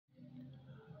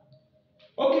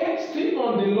Okay, still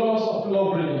on the laws of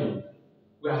logarithm.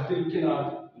 We are still looking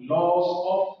at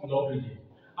laws of logarithm.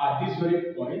 At this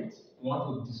very point, we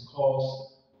want to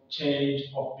discuss change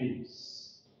of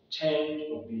base. Change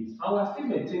of base. And we are still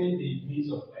maintaining the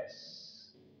base of s.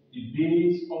 The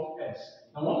base of s.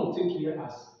 I want to take here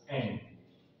as n.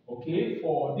 Okay,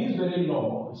 for this very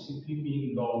law, we simply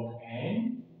mean log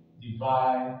n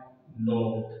divide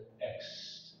log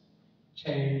x.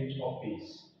 Change of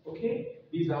base. Okay,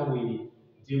 this is how we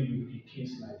deal with a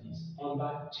case like this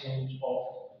under change of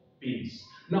base.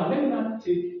 Now, let me now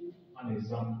take an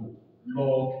example.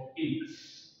 Log 8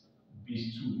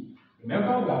 base 2.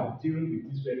 Remember, we are dealing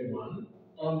with this very one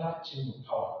under change of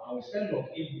power. And we said log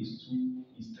 8 base 2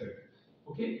 is 3.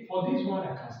 Okay, for this one,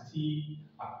 I can still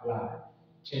apply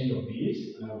change of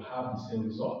base, and I will have the same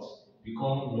result.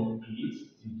 Become log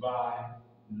 8 divide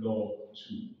log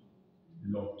 2.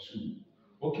 Log 2.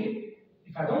 Okay,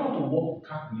 if I don't want to work with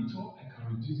calculator, I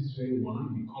can reduce this very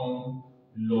one, become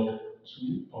log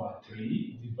 2 power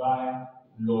 3 divide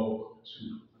log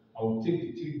 2. I will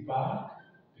take the 3 back,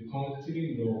 become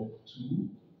 3 log 2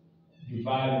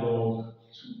 divide log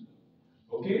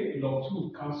 2. Okay, log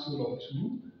 2 cancel log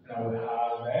 2, and I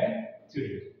will have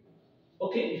 3.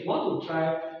 Okay, if you want to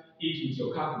try it with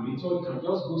your calculator, you can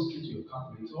just go straight to your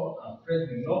calculator and press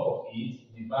the log of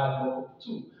 8 divide log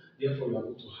 2. Therefore, you are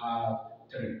going to have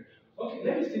 3. Okay,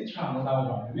 let me still try another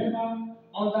one. Remember,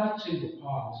 under change of power,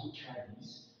 I also try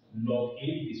this. Log 8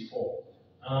 is 4.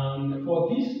 And for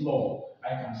this log,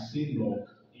 I can say log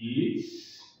 8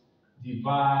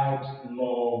 divide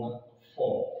log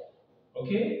 4.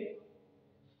 Okay?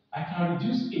 I can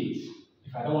reduce 8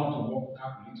 if I don't want to work with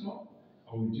calculator.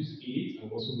 I will reduce 8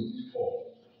 and also reduce 4.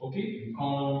 Okay,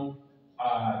 become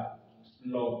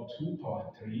log 2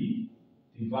 power 3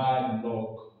 divide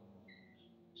log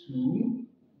 2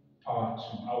 power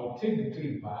 2. I will take the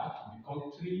 3 back,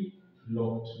 become 3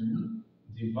 log 2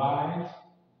 divide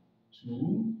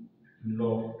 2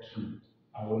 log 2.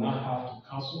 I will now have to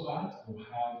cancel that. I will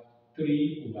have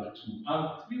 3 over 2. And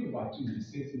 3 over 2 is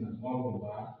the same thing as 1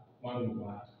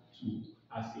 over 2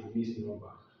 as a base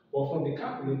number. But from the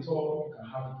calculator, you can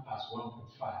have it as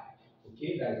 1.5.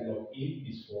 Okay, that is log 8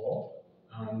 is 4.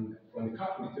 And from the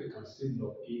calculator, you can say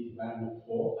log 8 divided log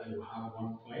 4, and you have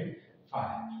 1.5.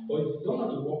 But if you don't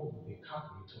want to work with the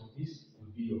calculator, this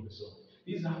will be your result.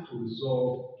 This is how to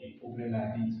resolve a problem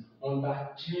like this under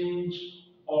change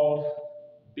of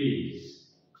base.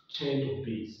 Change of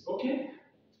base. Okay?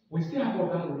 We still have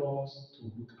other laws to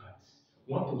look at.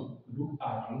 We want to look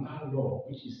at another law,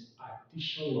 which is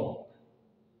addition law.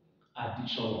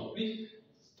 Addition law. Please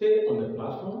stay on the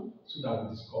platform so that we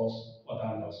discuss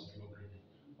other laws of logarithm.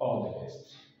 All the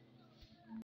best.